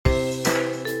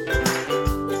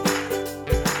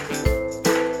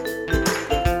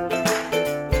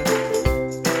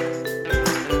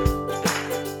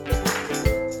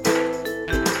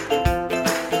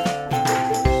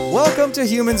Welcome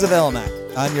to Humans of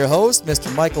Elmac. I'm your host,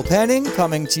 Mr. Michael Penning,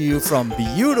 coming to you from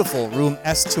beautiful room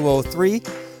S203,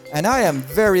 and I am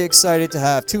very excited to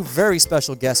have two very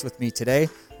special guests with me today.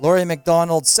 Laurie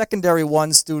McDonald Secondary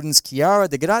 1 students Chiara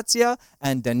De Grazia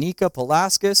and Danica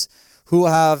Palaskis, who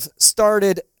have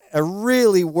started a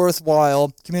really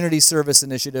worthwhile community service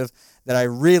initiative that I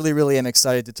really am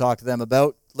excited to talk to them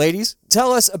about. Ladies,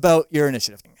 tell us about your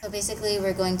initiative. So basically,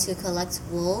 we're going to collect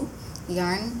wool,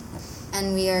 yarn,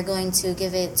 and we are going to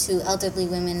give it to elderly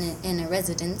women in a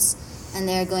residence, and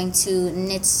they are going to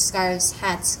knit scarves,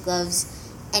 hats,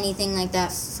 gloves, anything like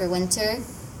that for winter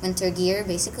gear,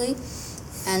 basically.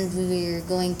 And we're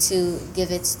going to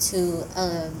give it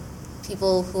to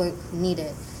people who need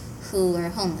it, who are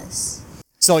homeless.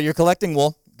 So you're collecting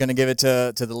wool, going to give it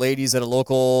to the ladies at a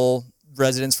local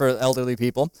residence for elderly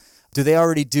people. Do they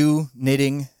already do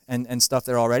knitting and stuff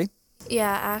there already?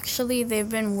 Yeah, actually, they've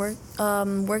been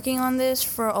working on this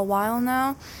for a while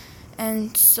now.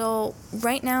 And so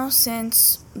right now,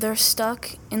 since they're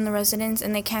stuck in the residence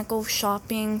and they can't go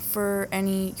shopping for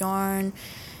any yarn,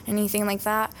 anything like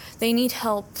that, they need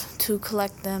help to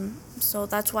collect them. So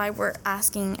that's why we're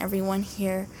asking everyone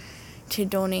here to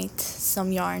donate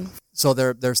some yarn. So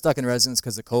they're stuck in residence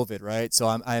because of COVID, right? So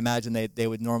I imagine they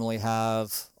would normally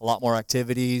have a lot more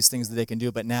activities, things that they can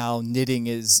do, but now knitting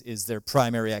is their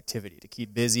primary activity to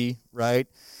keep busy, right?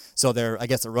 So they're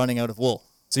running out of wool.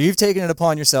 So you've taken it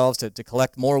upon yourselves to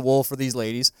collect more wool for these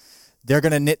ladies. They're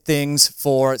going to knit things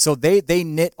so they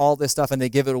knit all this stuff and they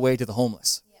give it away to the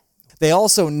homeless. Yeah. They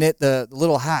also knit the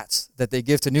little hats that they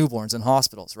give to newborns in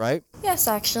hospitals, right? Yes,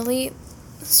 actually.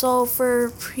 So for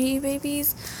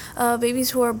pre-babies, babies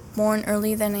who are born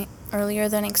earlier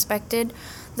than expected,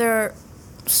 they're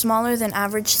smaller than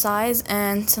average size,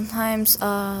 and sometimes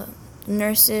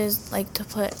nurses like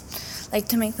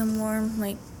to make them warm,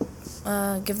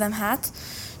 give them hats.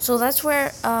 So that's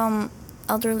where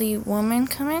elderly women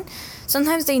come in.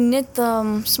 Sometimes they knit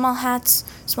small hats,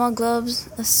 small gloves,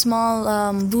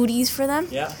 small booties for them.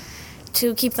 Yeah.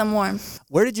 To keep them warm.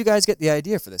 Where did you guys get the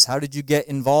idea for this? How did you get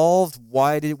involved?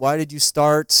 Why did you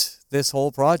start this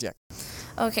whole project?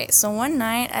 Okay, so one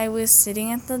night I was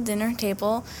sitting at the dinner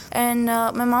table, and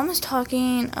my mom was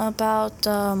talking about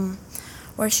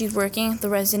where she's working, the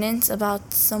residence, about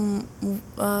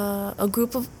a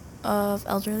group of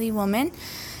elderly women,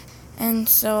 and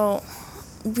so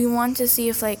we want to see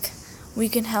if we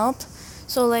can help.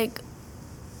 So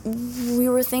we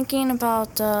were thinking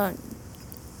about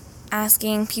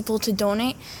asking people to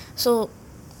donate. So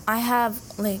I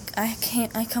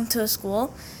come to a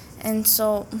school, and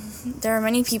so there are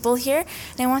many people here,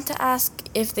 and I want to ask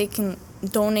if they can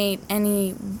donate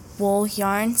any wool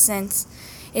yarn, since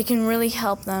it can really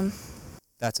help them.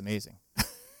 That's amazing.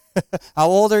 How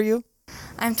old are you?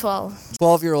 I'm 12.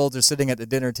 12-year-olds are sitting at the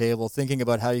dinner table thinking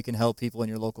about how you can help people in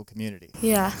your local community.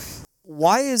 Yeah.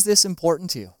 Why is this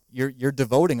important to you? You're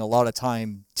devoting a lot of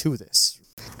time to this.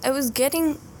 I was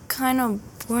getting kind of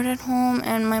bored at home,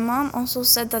 and my mom also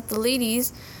said that the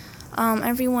ladies,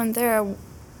 everyone there,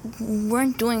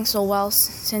 weren't doing so well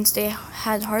since they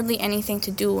had hardly anything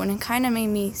to do, and it kind of made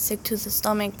me sick to the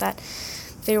stomach that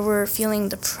they were feeling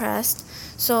depressed.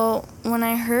 So when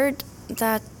I heard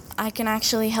that I can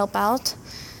actually help out,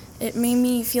 it made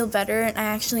me feel better, and I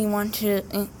actually want to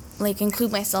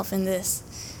include myself in this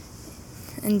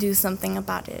and do something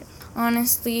about it.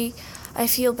 Honestly, I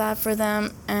feel bad for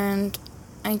them, and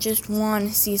I just want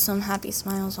to see some happy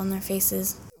smiles on their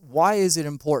faces. Why is it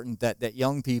important that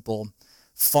young people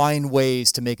find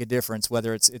ways to make a difference,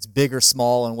 whether it's big or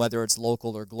small, and whether it's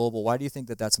local or global? Why do you think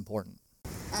that's important?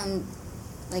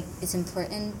 It's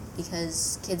important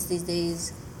because kids these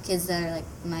days, kids that are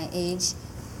my age,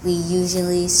 we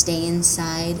usually stay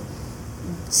inside,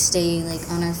 stay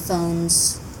on our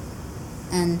phones,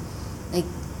 and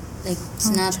it's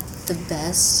not the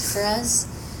best for us.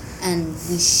 And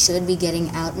we should be getting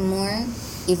out more,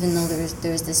 even though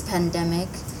there's this pandemic,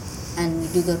 and we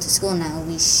do go to school now.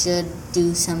 We should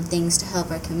do some things to help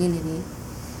our community.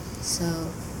 So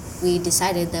we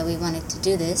decided that we wanted to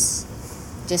do this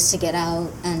just to get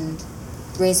out and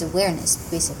raise awareness,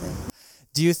 basically.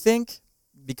 Do you think,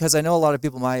 because I know a lot of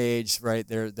people my age, right,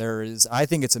 there is, I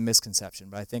think it's a misconception,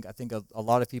 but I think a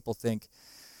lot of people think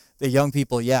the young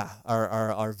people,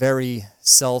 are very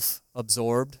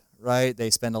self-absorbed, right? They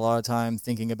spend a lot of time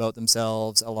thinking about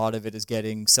themselves. A lot of it is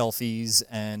getting selfies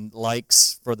and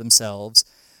likes for themselves.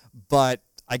 But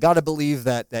I got to believe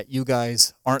that you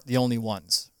guys aren't the only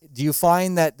ones. Do you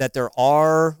find that there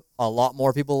are a lot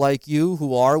more people like you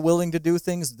who are willing to do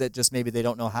things that just maybe they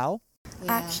don't know how?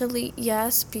 Yeah. Actually,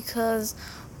 yes, because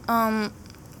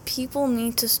people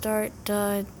need to start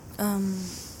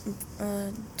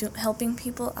helping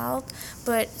people out.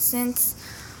 But since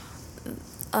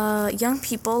young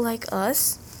people like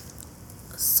us,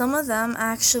 some of them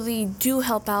actually do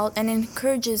help out and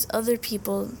encourages other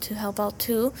people to help out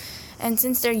too. And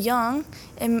since they're young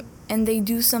and they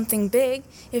do something big,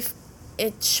 if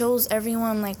it shows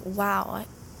everyone like, wow,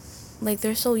 like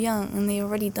they're so young and they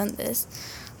already done this,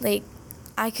 like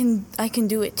I can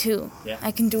do it too. Yeah.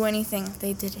 I can do anything if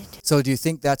they did it. So do you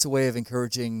think that's a way of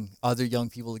encouraging other young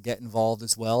people to get involved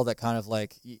as well? That kind of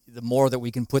like the more that we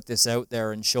can put this out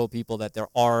there and show people that there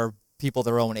are people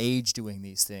their own age doing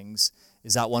these things,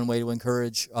 is that one way to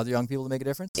encourage other young people to make a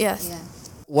difference? Yes. Yeah.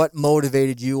 What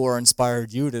motivated you or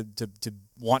inspired you to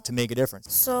want to make a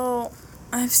difference? So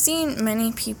I've seen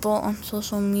many people on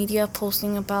social media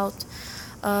posting about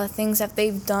things that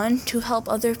they've done to help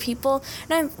other people,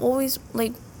 and I've always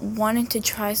like wanted to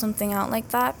try something out like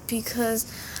that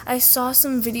because I saw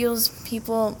some videos,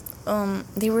 people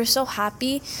they were so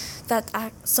happy that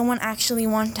someone actually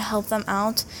wanted to help them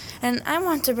out, and I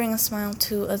want to bring a smile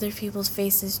to other people's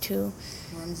faces too.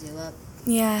 Warms you up.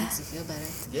 Yeah, Makes you feel better.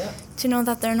 Yeah. to know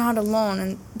that they're not alone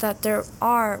and that there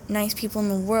are nice people in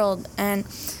the world, and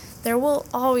there will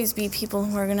always be people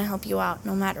who are going to help you out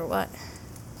no matter what.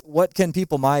 What can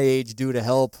people my age do to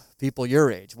help people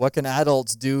your age? What can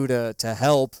adults do to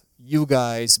help you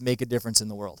guys make a difference in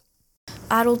the world?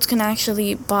 Adults can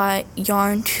actually buy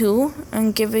yarn too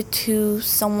and give it to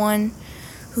someone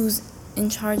who's in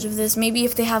charge of this. Maybe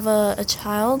if they have a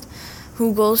child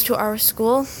who goes to our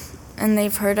school and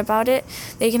they've heard about it,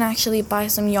 they can actually buy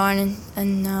some yarn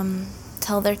and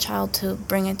tell their child to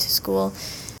bring it to school.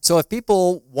 So if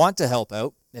people want to help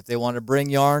out, if they want to bring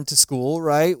yarn to school,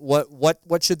 right,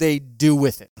 what should they do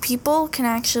with it? People can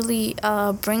actually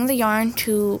bring the yarn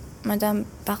to Madame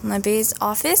Barnabé's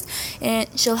office, and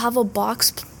she'll have a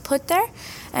box put there,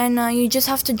 and you just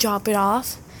have to drop it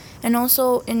off. And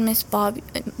also in Miss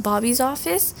Bobby's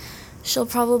office, she'll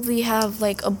probably have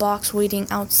like a box waiting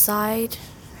outside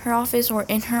her office or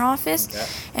in her office, Okay.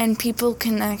 and people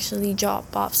can actually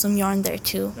drop off some yarn there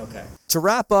too. Okay. To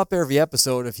wrap up every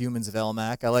episode of Humans of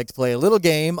LMAC, I like to play a little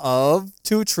game of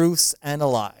Two Truths and a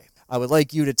Lie. I would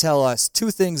like you to tell us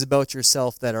 2 things about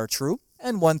yourself that are true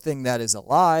and 1 thing that is a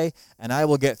lie, and I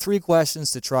will get 3 questions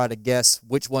to try to guess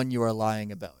which one you are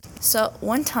lying about. So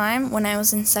one time when I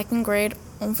was in 2nd grade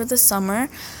over the summer,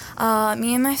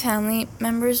 me and my family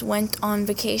members went on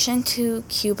vacation to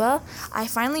Cuba. I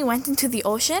finally went into the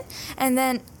ocean, and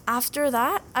then after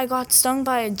that, I got stung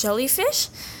by a jellyfish.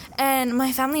 And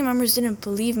my family members didn't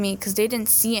believe me because they didn't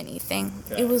see anything.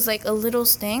 Okay. It was like a little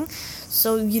sting,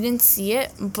 so you didn't see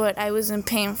it, but I was in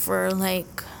pain for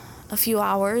like a few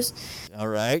hours. All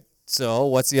right. So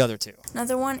what's the other 2?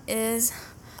 Another one is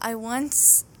I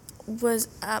once was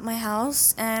at my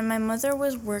house and my mother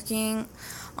was working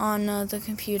on the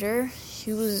computer.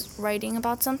 She was writing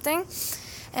about something.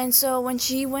 And so when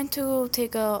she went to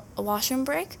take a washroom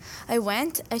break, I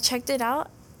checked it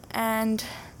out, and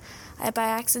I by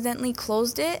accidentally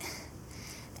closed it.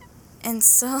 And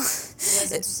so It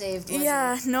wasn't saved, was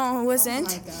yeah, it? no, it wasn't.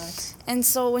 Oh my gosh. And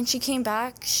so when she came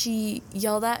back, she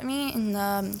yelled at me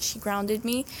and she grounded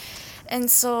me.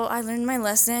 And so I learned my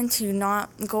lesson to not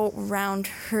go around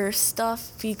her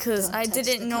stuff because Don't I touch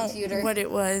didn't the know computer. what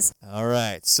it was. All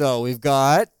right. So we've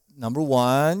got number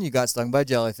 1, you got stung by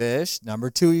jellyfish. Number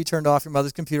 2, you turned off your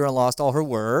mother's computer and lost all her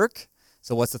work.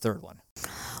 So what's the 3rd one?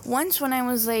 Once when I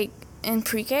was like in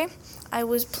pre-K, I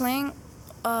was playing,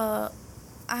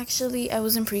 actually I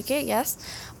was in pre-K, yes,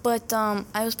 but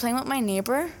I was playing with my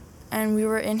neighbor and we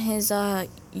were in his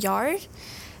yard,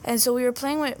 and so we were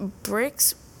playing with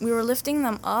bricks. We were lifting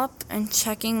them up and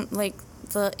checking like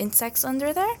the insects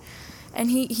under there, and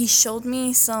he showed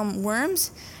me some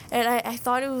worms, and I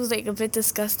thought it was like a bit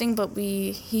disgusting, but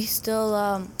he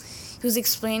still he was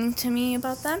explaining to me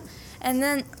about them, and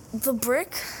then the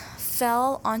brick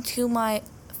fell onto my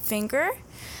finger,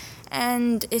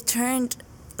 and it turned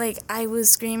like I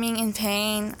was screaming in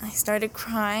pain. I started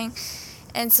crying,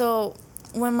 and so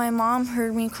when my mom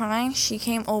heard me crying, she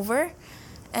came over,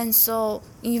 and so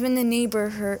even the neighbor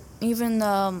heard, even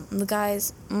the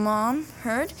guy's mom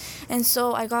heard, and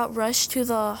so I got rushed to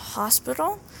the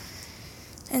hospital,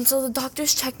 and so the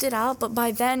doctors checked it out, but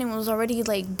by then it was already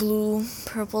like blue,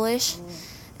 purplish,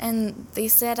 and they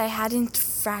said I hadn't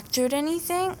fractured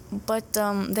anything, but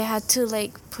they had to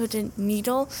like put a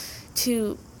needle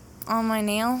on my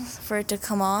nail for it to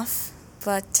come off,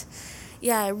 but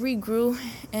yeah, it regrew,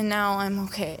 and now I'm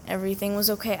okay. Everything was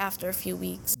okay after a few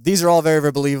weeks. These are all very,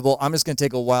 very believable. I'm just going to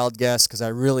take a wild guess because I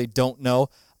really don't know.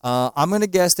 I'm going to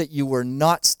guess that you were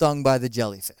not stung by the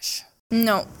jellyfish.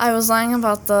 No, I was lying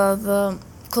about the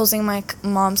closing my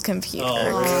mom's computer.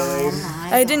 Oh,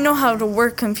 I didn't know how to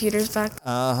work computers back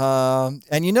then.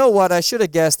 And you know what? I should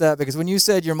have guessed that, because when you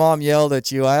said your mom yelled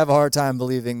at you, I have a hard time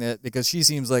believing that, because she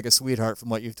seems like a sweetheart from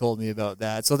what you've told me about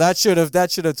that. So that should have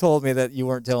told me that you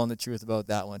weren't telling the truth about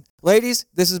that one. Ladies,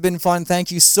 this has been fun.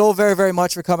 Thank you so very, very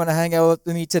much for coming to hang out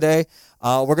with me today.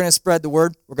 We're going to spread the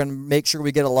word. We're going to make sure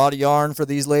we get a lot of yarn for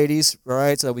these ladies, all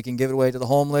right, so that we can give it away to the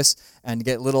homeless and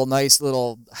get nice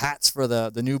little hats for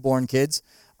the newborn kids.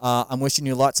 I'm wishing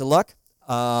you lots of luck.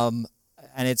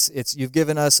 And it's you've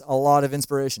given us a lot of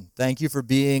inspiration. Thank you for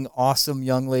being awesome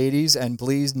young ladies, and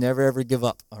please never ever give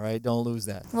up, all right? Don't lose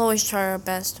that. We'll always try our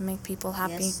best to make people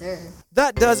happy. Yes, sir.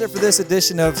 That does it for this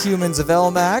edition of Humans of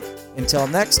LMAC. Until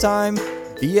next time,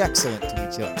 be excellent to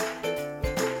each other.